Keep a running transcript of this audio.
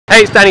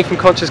Hey, it's Danny from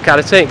Conscious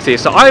Calisthenics here.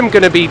 So I'm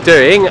going to be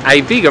doing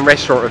a vegan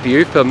restaurant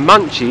review for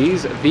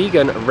Munchies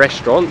Vegan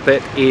Restaurant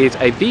that is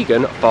a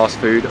vegan fast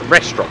food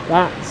restaurant.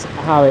 That's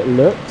how it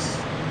looks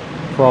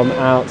from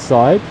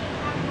outside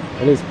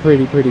and it's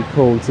pretty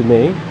cool to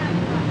me.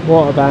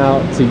 What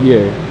about to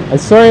you? And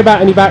sorry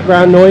about any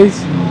background noise.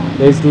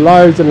 There's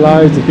loads and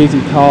loads of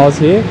busy cars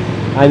here,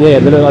 and yeah,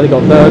 they look like they've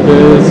got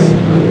burgers,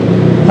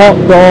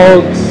 hot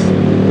dogs,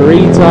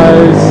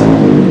 burritos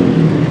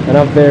and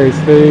other various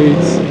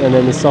foods, and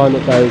then the sign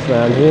that goes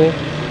around here.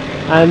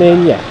 And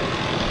then yeah,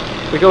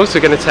 we're also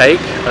going to take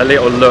a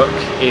little look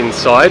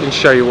inside and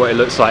show you what it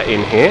looks like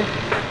in here.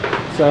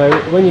 So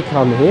when you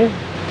come here,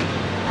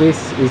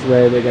 this is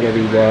where they're going to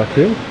be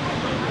working,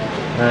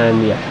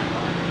 and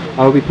yeah,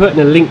 I'll be putting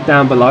a link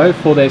down below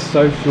for their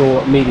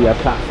social media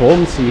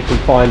platforms so you can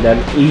find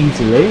them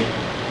easily.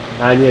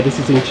 And yeah, this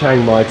is in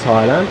Chiang Mai,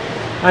 Thailand.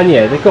 And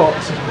yeah, they've got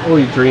all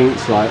your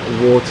drinks like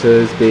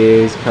waters,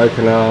 beers,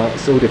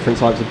 coconuts, all different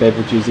types of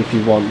beverages if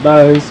you want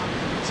those.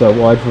 So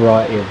a wide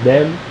variety of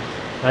them.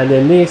 And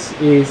then this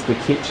is the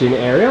kitchen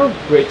area,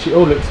 which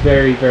all looks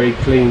very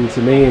clean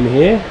to me in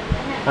here.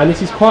 And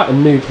this is quite a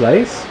new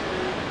place.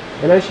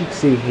 And as you can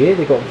see here,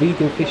 they've got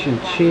vegan fish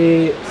and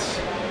chips,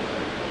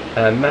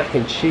 mac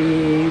and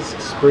cheese,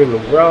 spring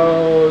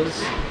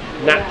rolls,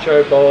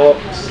 nacho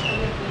box,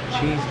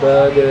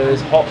 cheeseburgers,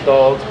 hot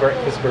dogs,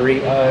 breakfast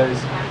burritos,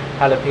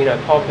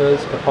 jalapeno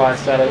poppers, papaya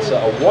salad. So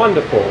a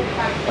wonderful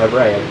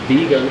array of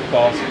vegan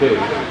fast food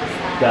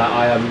that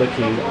I am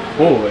looking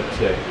forward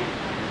to.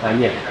 And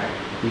yeah,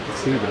 you can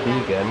see the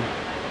vegan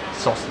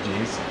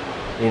sausages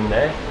in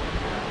there.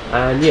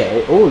 And yeah,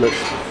 it all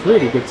looks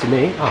pretty good to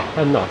me. Oh,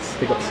 how nice.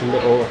 They've got some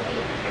little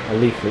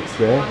leaflets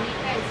there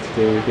to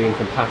do with being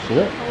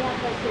compassionate.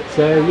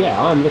 So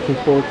yeah, I'm looking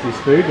forward to this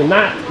food. And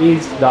that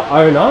is the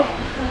owner.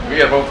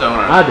 We are both the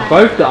owners. Ah,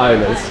 both the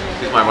owners.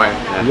 This is my wife.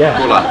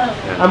 Yeah.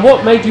 Yeah. And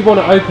what made you want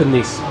to open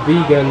this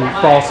vegan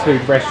fast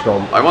food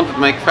restaurant? I wanted to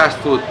make fast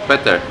food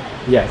better.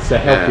 Yeah, so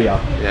healthier.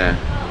 Yeah.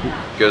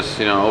 Because,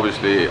 you know,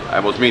 obviously I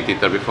was meat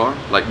eater before,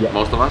 like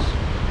most of us.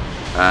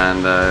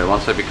 And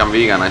once I became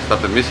vegan, I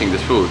started missing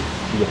this food.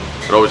 Yeah.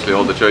 But obviously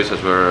all the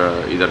choices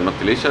were either not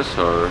delicious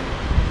or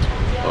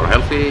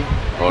healthy,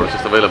 or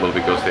just available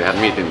because they had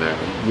meat in there.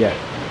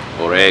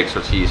 Yeah. Or eggs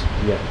or cheese.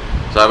 Yeah.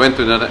 So I went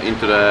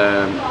into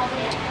the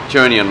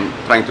journey on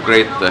trying to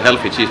create a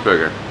healthy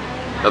cheeseburger.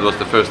 That was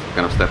the first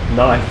kind of step.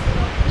 Nice.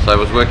 So I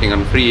was working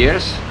on 3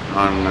 years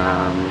on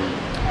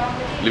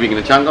living in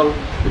the jungle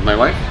with my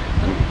wife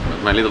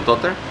and my little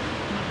daughter.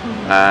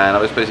 And I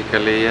was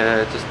basically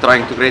just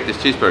trying to create this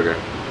cheeseburger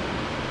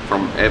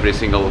from every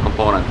single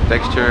component, the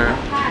texture,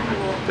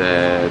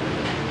 the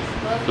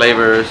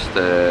flavors,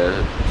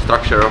 the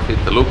structure of it,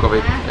 the look of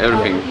it,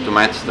 everything to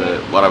match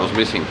what I was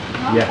missing.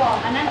 Yeah.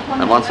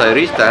 And once I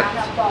reached that,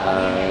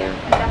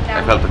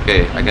 I felt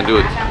okay, I can do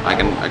it.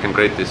 I can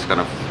create this kind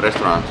of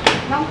restaurant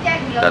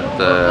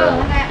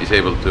that is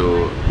able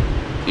to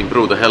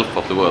improve the health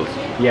of the world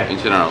in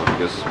general.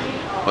 Because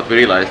what we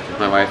realized with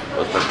my wife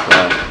was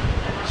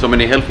that so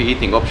many healthy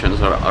eating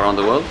options are around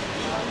the world.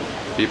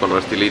 People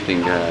are still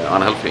eating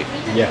unhealthy.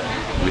 Yeah.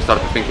 We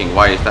started thinking,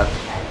 why is that?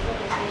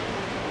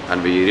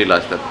 And we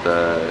realized that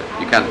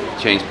you can't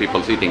change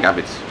people's eating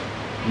habits.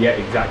 Yeah,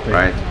 exactly.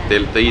 Right?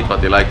 They eat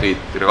what they like to eat,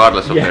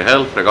 regardless of their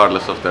health,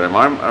 regardless of their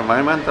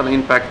environmental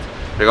impact,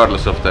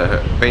 regardless of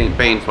the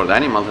pain for the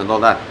animals and all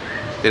that.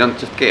 They don't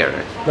just care.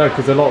 Right? No,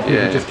 because a lot of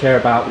people just care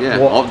about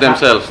what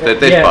themselves, their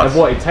taste buds.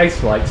 And what it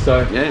tastes like.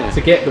 So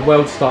to get the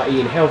world to start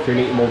eating healthier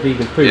and eating more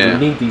vegan food,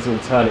 we need these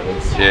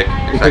alternatives. Yeah,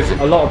 exactly. Because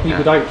a lot of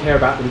people don't care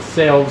about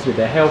themselves with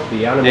their health,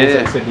 the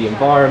animals, the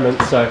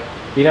environment. So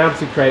being able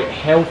to create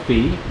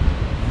healthy,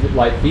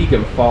 like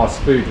vegan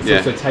fast food, it's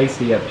also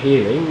tasty,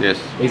 appealing.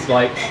 Yes. It's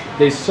like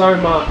there's so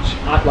much,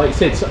 like you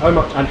said, so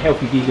much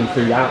unhealthy vegan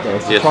food out there.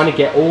 So trying to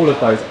get all of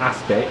those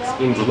aspects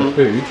into the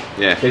food.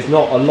 Yeah. There's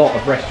not a lot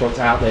of restaurants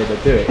out there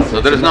that do it.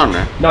 So there is none.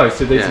 No.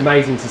 So it's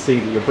amazing to see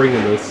that you're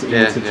bringing this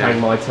into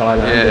Chiang Mai,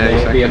 Thailand, and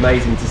it'll be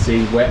amazing to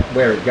see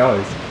where it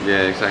goes.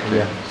 Yeah, exactly.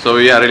 Yeah. So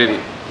we are really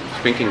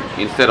thinking,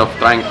 instead of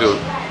trying to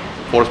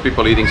force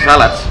people eating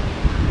salads,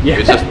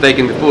 it's just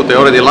taking the food they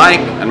already like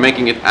and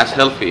making it as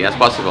healthy as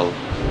possible,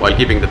 while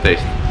keeping the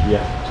taste.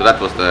 Yeah. So that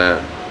was the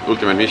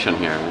ultimate mission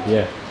here.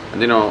 Yeah. And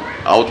you know,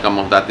 outcome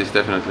of that is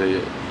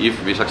definitely,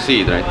 if we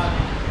succeed, right,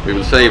 we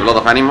will save a lot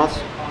of animals,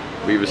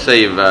 we will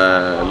save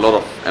a lot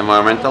of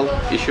environmental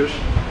issues,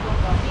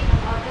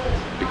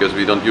 because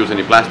we don't use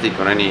any plastic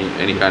or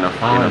any kind of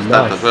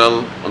stuff as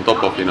well. On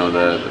top of, you know,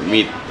 the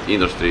meat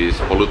industry is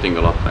polluting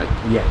a lot, right?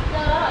 Yeah.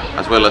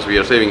 As well as we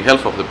are saving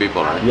health of the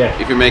people, right? Yeah.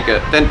 If you make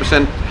a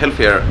 10%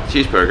 healthier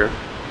cheeseburger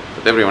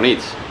that everyone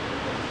eats,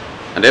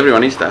 and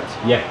everyone eats that.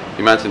 Yeah.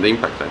 Imagine the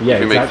impact. Right? Yeah,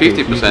 if you make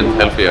 50%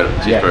 healthier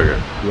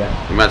cheeseburger,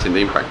 imagine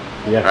the impact.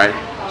 Yeah. Right.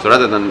 So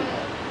rather than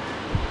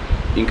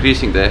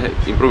improving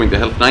the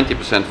health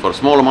 90% for a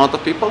small amount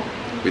of people,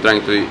 we're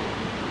trying to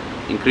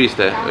improve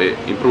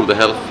the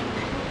health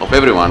of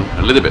everyone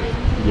a little bit.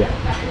 Yeah.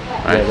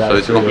 right? So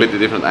it's a completely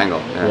different angle.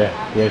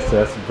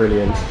 So that's a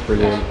brilliant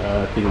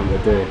thing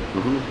they're doing.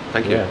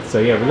 Thank you.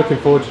 So we're looking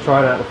forward to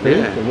trying out the food,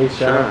 and we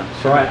shall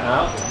try it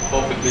out.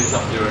 Hope it lives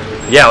up to your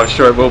expectations. Yeah, I'm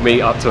sure it will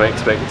meet up to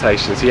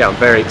expectations. Yeah, I'm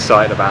very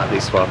excited about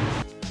this one.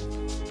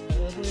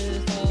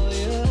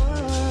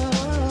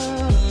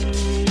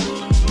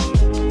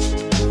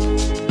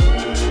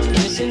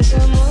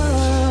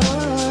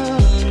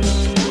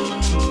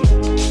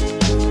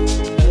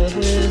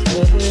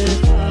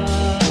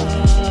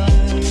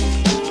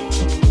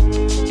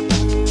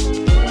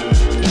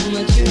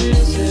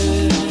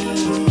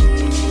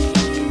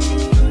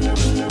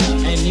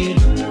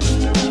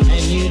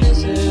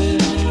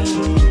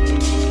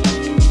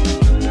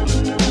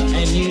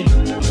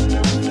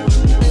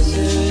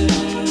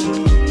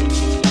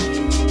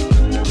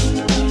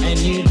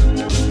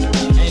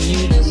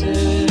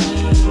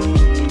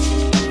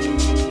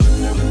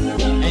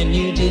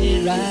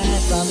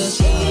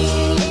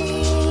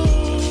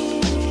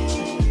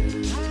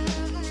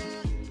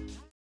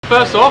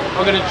 First off,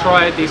 I'm going to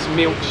try this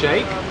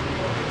milkshake.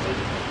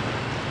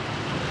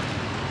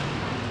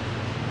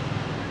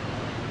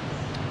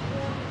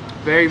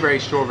 Very, very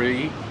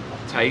strawberry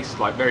taste,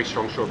 like very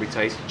strong strawberry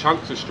taste.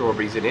 Chunks of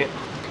strawberries in it.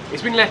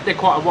 It's been left there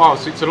quite a while,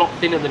 so it's a lot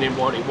thinner than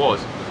what it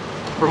was.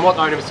 From what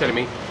the owner was telling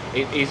me,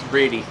 it is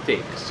really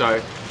thick.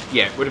 So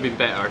yeah, it would have been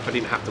better if I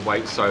didn't have to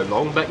wait so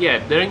long. But yeah,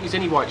 they don't use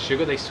any white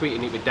sugar. They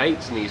sweeten it with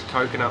dates and they use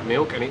coconut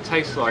milk, and it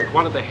tastes like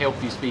one of the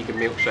healthiest vegan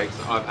milkshakes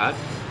that I've had.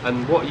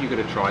 And what are you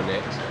going to try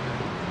next?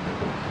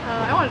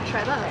 I want to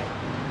try that.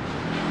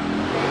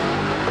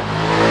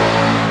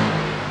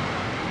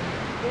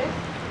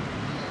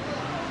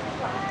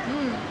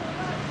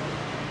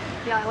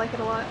 Yeah, I like it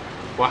a lot.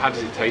 Well, how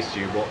does it taste to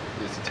you? What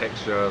is the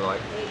texture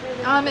like?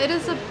 It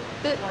is a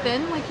bit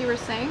thin, like you were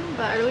saying,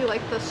 but I really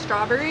like the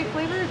strawberry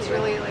flavor. It's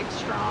really like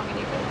strong, and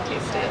you can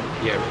taste it.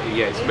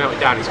 Yeah, it's melted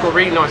down. It's got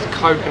really nice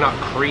coconut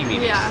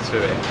creaminess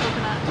to it.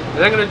 Coconut.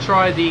 And I'm going to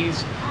try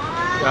these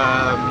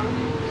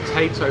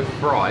potato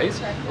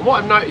fries, and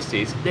what I've noticed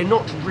is they're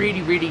not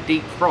really, really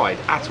deep fried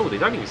at all. They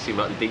don't even seem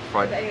like they're deep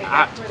fried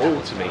at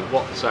all to me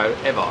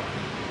whatsoever.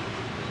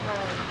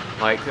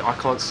 Like, I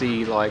can't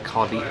see like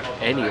hardly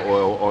any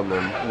oil on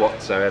them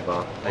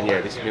whatsoever. And yeah,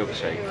 this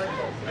milkshake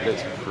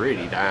looks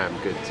pretty damn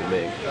good to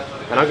me.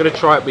 And I'm going to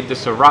try it with the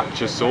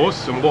sriracha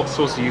sauce. And what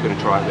sauce are you going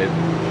to try it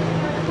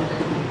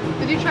with?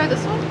 Did you try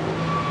this one?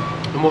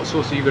 And what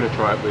sauce are you going to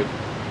try it with?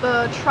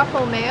 The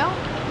truffle mayo.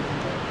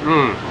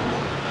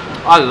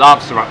 I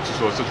love sriracha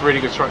sauce. It's really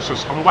good sriracha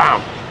sauce. And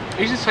wow,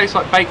 it just tastes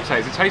like baked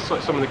potatoes. It tastes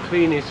like some of the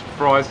cleanest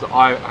fries that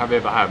I have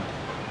ever had.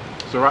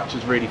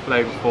 Sriracha's really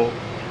flavourful.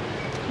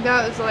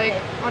 That is like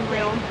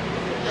unreal.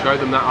 Show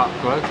them that up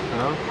close. You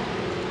know?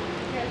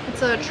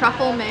 It's a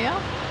truffle mayo.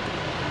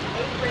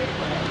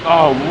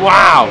 Oh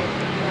wow!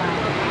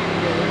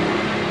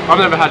 I've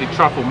never had a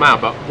truffle mayo,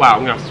 but wow,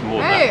 I'm gonna have some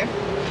more of that.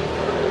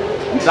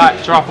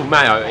 That truffle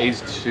mayo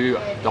is to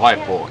die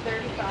for.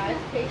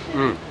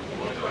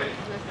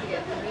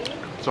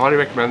 So I highly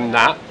recommend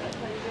that.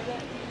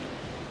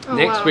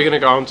 Next we're going to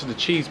go on to the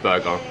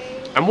cheeseburger.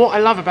 And what I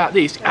love about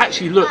this, it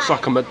actually looks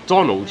like a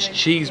McDonald's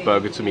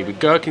cheeseburger to me, with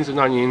gherkins and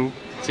onions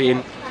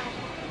in.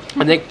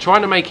 And they're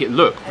trying to make it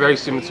look very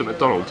similar to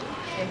McDonald's.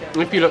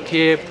 And if you look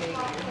here,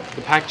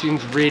 the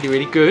packaging's really,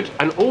 really good.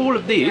 And all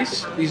of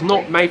this is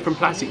not made from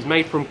plastic, it's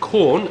made from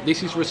corn.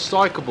 This is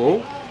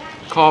recyclable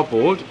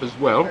cardboard as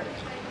well.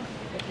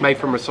 Made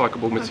from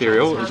recyclable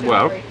material as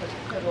well.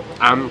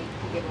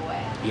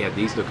 Yeah,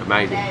 these look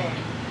amazing.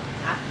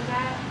 After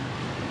that,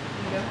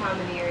 you know how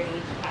many are in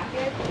each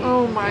packet?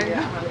 Oh my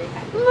god.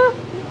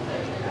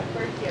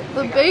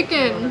 The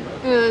bacon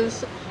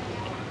is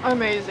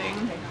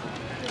amazing.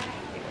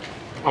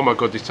 Oh my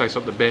god, this tastes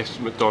like the best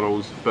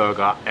McDonald's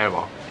burger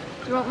ever.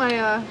 Do you want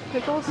my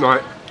pickles?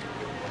 Right.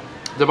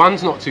 The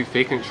bun's not too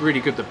thick and it's really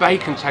good. The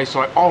bacon tastes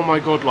like, oh my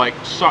god, like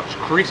such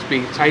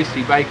crispy,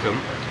 tasty bacon.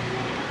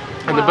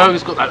 And the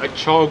burger's got that like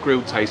char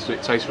grilled taste, so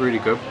it tastes really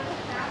good.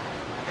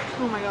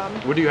 Oh my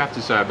god. What do you have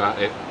to say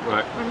about it?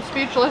 Right. I'm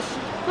speechless.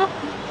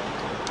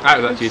 That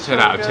was actually a 10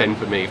 out of 10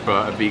 for me for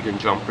a vegan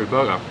jump through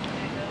burger.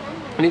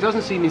 And it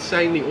doesn't seem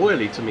insanely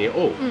oily to me at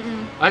all.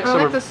 I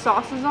like the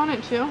sauces on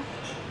it too.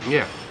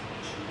 Yeah.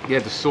 Yeah,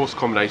 the sauce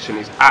combination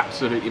is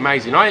absolutely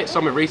amazing. I ate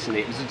some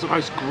recently. It was the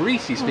most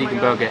greasiest vegan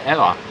burger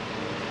ever.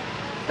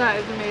 That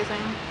is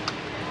amazing.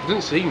 It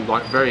doesn't seem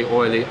like very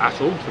oily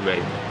at all to me.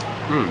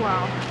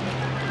 Wow.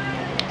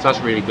 So that's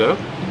really good.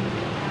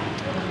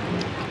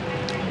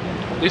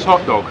 This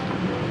hot dog.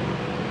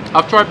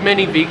 I've tried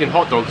many vegan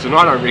hot dogs and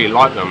I don't really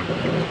like them.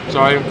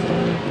 So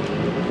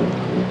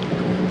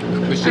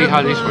we'll see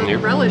how this one is.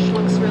 The relish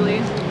looks really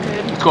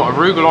good. It's got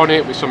arugula on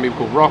it, which some people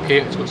call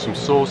rocket. It's got some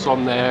sauce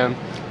on there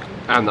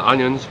and the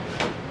onions.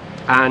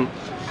 And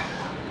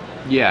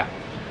yeah.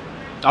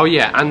 Oh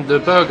yeah, and the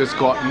burger's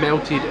got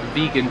melted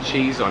vegan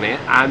cheese on it,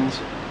 and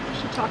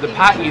the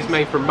patty is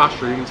made from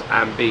mushrooms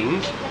and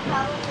beans.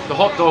 The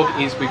hot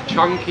dog is with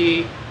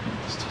chunky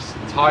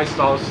Thai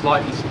style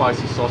slightly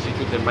spicy sausage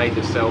with the made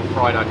yourself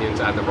fried onions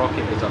and the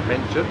rocket, as I've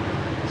mentioned.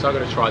 So I'm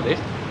going to try this.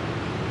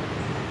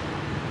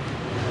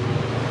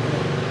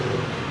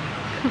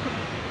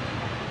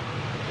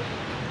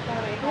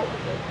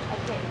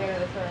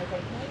 so I was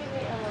like, can I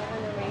get a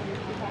lemon or maybe 2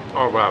 packets?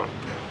 Oh wow.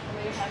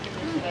 Maybe packets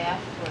of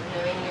fast food,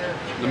 knowing your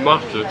The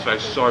mustard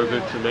tastes so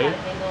good to me.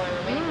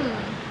 What do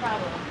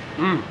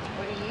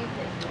you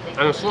think?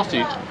 And the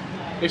sausage,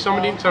 if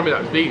somebody didn't tell me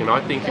that was vegan, I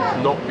think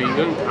it's not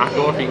vegan at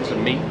all. I think it's a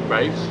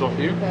meat-based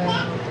sausage.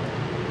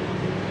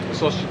 The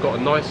sausage has got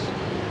a nice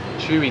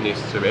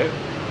chewiness to it.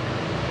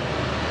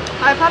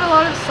 I've had a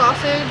lot of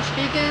sausage,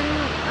 vegan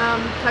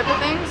type of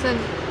things, and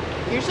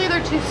usually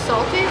they're too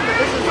salty, but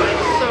this is like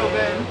so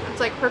good. It's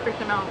like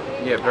perfect amount.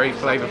 Yeah, very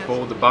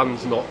flavourful. The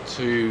bun's not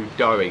too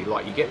doughy.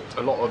 Like you get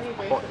a lot of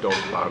hot dog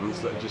buns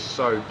that are just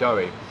so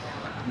doughy.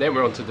 And then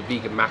we're on to the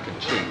vegan mac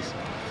and cheese.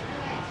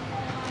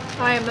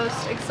 I am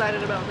most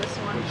excited about this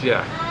one.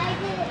 Yeah,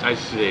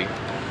 actually,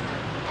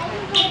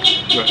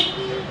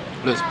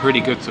 looks pretty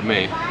good to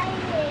me.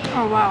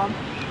 Oh wow.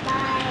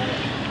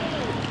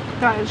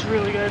 That is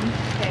really good.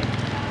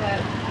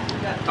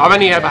 I've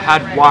only ever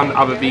had one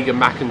other vegan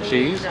mac and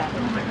cheese.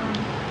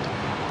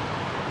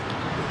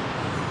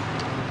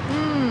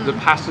 The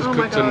pasta's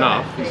cooked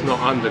enough, it's not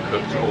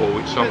undercooked at all,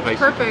 which some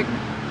places... perfect.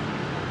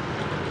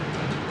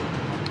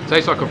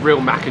 Tastes like a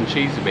real mac and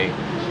cheese to me.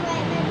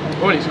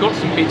 Oh, and it's got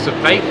some bits of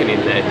bacon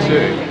in there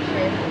too.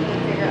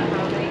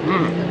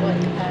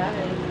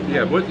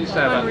 Yeah, what did you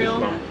say about this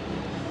one?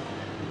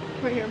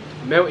 Right here.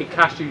 Melted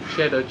cashew,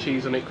 cheddar,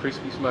 cheese on it,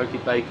 crispy smoky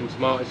bacon,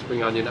 tomato,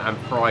 spring onion and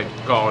fried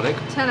garlic.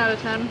 10 out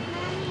of 10.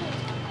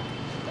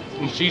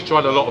 And she's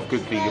tried a lot of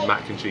good vegan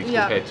mac and cheese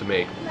compared to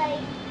me.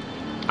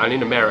 And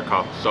in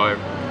America, so...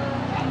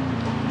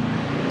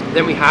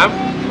 Then we have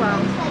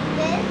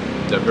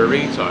the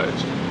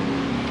burritos.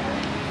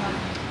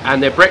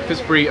 And they're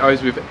breakfast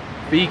burritos with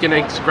vegan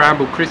egg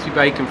scrambled, crispy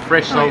bacon,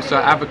 fresh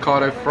salsa,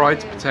 avocado, fried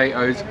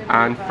potatoes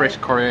and fresh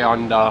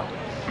coriander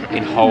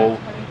in whole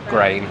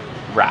grain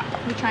wrap.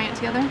 We're trying it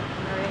together?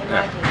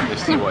 Yeah,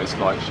 let's see what it's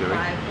like, shall we?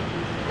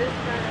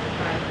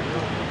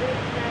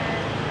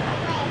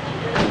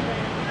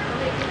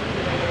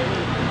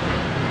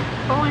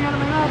 Falling out of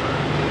my mouth.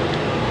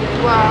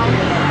 Wow.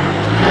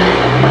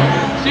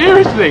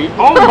 Seriously?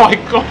 Oh my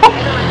god!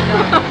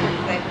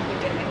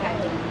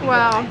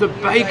 Wow. The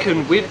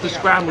bacon with the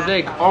scrambled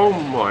egg, oh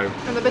my.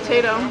 And the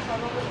potato.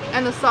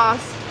 And the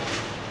sauce.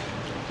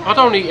 I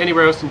don't eat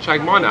anywhere else in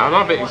Chiang Mai now, and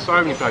I've eaten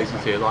so many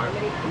places here, like,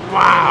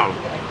 wow!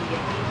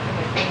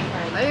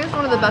 I think it's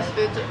one of the best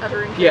foods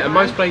ever in Chiang Mai. Yeah, and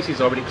most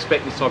places I would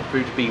expect this type of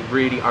food to be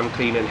really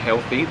unclean and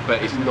healthy,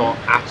 but it's not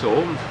at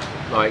all.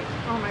 Like,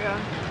 oh my god.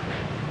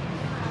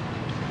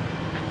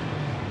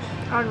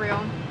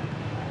 Unreal.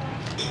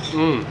 Is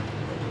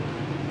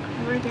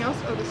there anything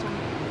else? Oh, this one.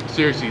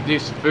 Seriously,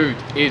 this food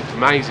is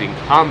amazing.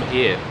 Come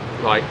here.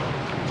 Like,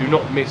 do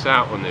not miss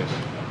out on this.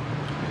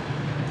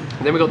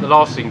 And then we got the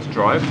last thing to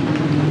try,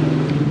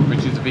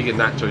 which is the vegan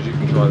nachos. You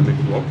can try them if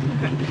you want.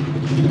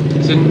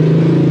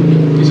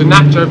 It's a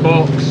nacho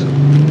box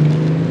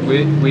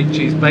which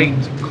is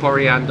baked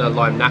coriander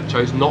lime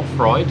nachos, not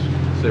fried,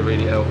 so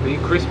really healthy.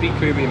 Crispy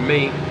Cuban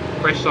meat,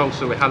 fresh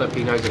salsa with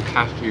jalapenos and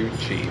cashew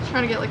cheese.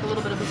 Trying to get like a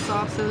little bit of the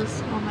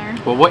sauces on there.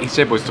 Well, what he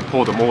said was to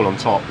pour them all on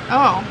top.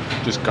 Oh.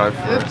 Just go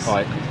for it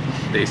like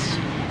this.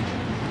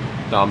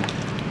 Done.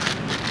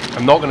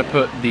 I'm not going to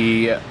put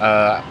the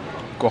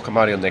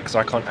guacamole on there because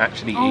I can't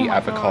actually eat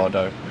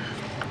avocado. God.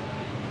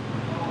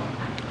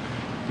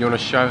 You want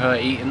to show her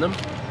eating them?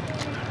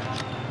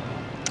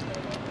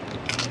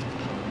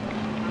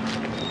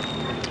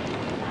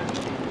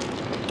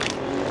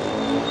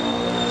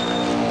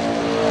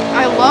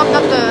 I love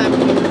that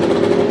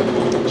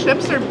the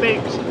chips are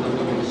baked.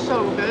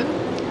 So good.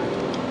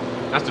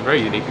 That's a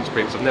very unique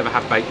experience. I've never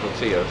had baked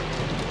tortillas.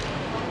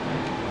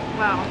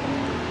 Wow.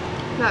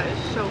 That is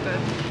so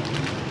good.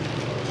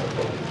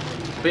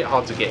 It's a bit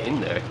hard to get in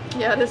there.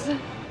 Yeah, it is.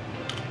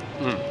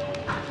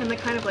 And they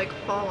kind of like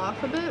fall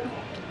off a bit.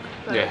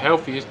 But yeah,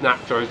 healthiest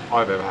nachos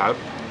I've ever had.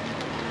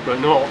 But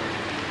not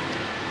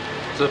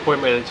to the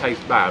point where they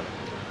taste bad.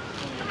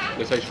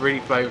 They taste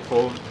really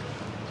flavourful.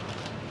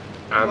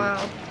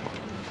 Wow.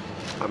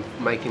 I'm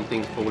making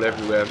things fall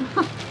everywhere.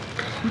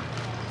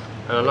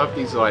 And I love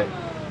these like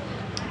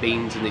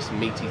beans and this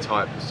meaty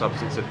type of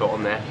substance they've got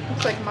on there.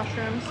 It's like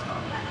mushrooms.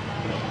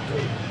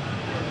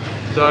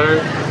 So,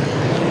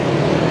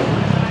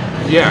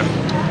 yeah.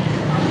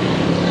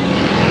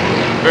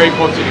 Very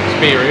positive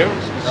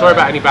experience. Sorry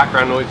about any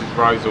background noises,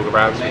 roads all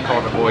around, so you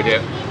can't avoid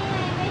it.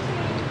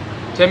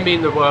 10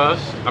 being the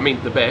worst, I mean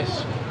the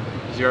best,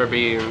 0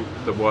 being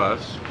the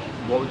worst.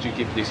 What would you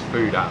give this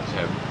food out of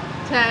 10?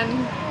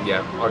 10.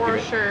 Yeah, I'll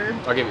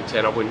give it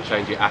 10. I wouldn't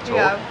change it at all.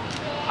 Yeah.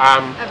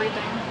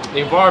 Everything. The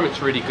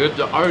environment's really good.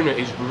 The owner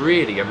is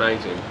really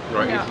amazing.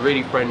 Right, yeah. He's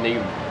really friendly,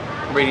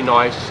 really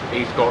nice.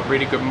 He's got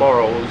really good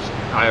morals,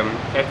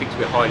 ethics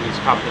behind his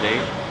company.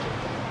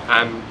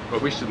 I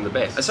wish them the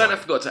best. And something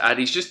I forgot to add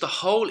is just the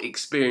whole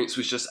experience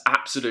was just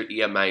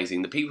absolutely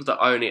amazing. The people that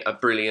own it are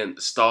brilliant.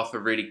 The staff are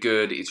really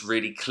good. It's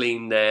really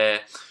clean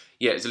there.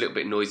 Yeah, it's a little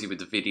bit noisy with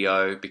the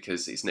video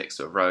because it's next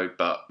to a road,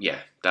 but yeah,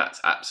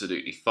 that's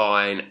absolutely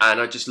fine.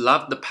 And I just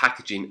love the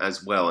packaging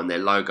as well, and their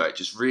logo. It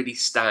just really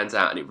stands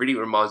out, and it really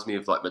reminds me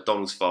of like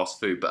McDonald's fast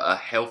food, but a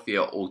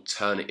healthier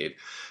alternative.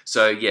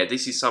 So yeah,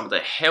 this is some of the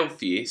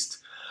healthiest,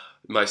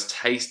 most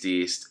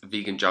tastiest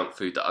vegan junk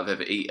food that I've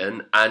ever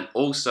eaten. And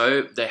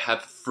also they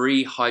have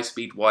free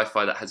high-speed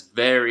Wi-Fi that has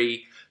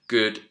very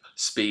good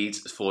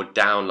speeds for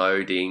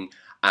downloading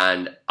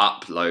and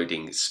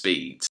uploading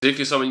speeds. So if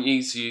you're someone who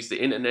needs to use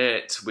the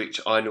internet,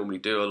 which I normally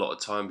do a lot of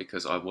time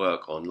because I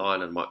work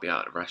online and might be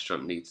out at a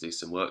restaurant and need to do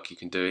some work, you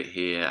can do it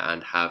here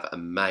and have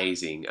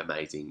amazing,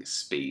 amazing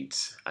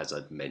speeds, as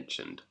I've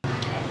mentioned.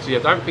 So yeah,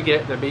 don't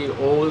forget there'll be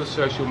all the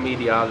social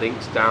media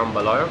links down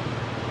below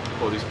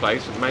for this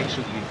place, and make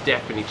sure that you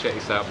definitely check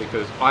this out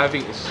because I have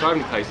eaten so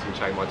many places in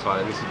Chiang Mai,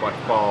 Thailand. This is by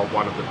far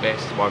one of the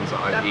best ones that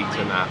I've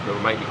eaten at, that will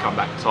make me come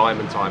back time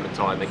and time and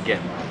time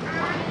again.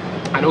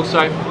 And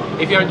also,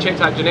 if you haven't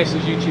checked out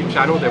Janessa's YouTube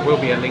channel, there will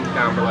be a link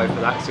down below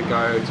for that, so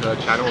go to her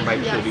channel and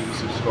make sure that you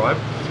subscribe.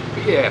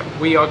 But yeah,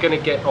 we are going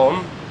to get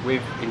on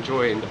with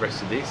enjoying the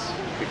rest of this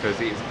because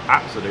it is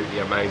absolutely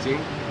amazing,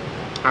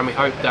 and we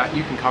hope that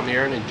you can come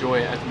here and enjoy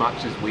it as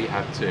much as we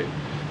have too.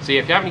 So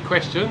yeah, if you have any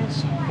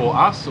questions for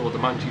us or the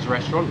Munchies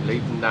restaurant,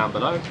 leave them down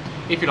below.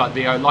 If you like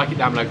the video, like it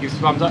down below, give us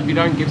a thumbs up. If you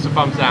don't, give us a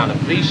thumbs down, and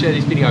please share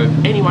this video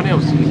with anyone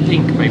else who you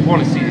think may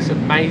want to see this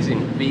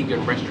amazing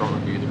vegan restaurant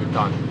review that we've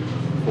done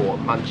for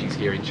Munchies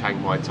here in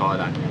Chiang Mai,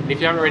 Thailand. And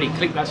if you haven't already,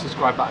 click that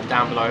subscribe button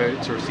down below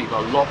to receive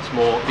a lot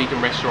more vegan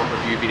restaurant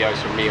review videos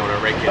from me on a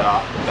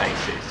regular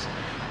basis.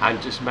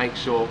 And just make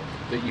sure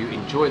that you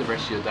enjoy the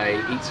rest of your day,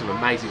 eat some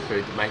amazing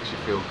food that makes you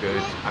feel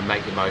good, and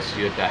make the most of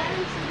your day.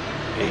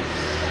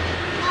 Peace.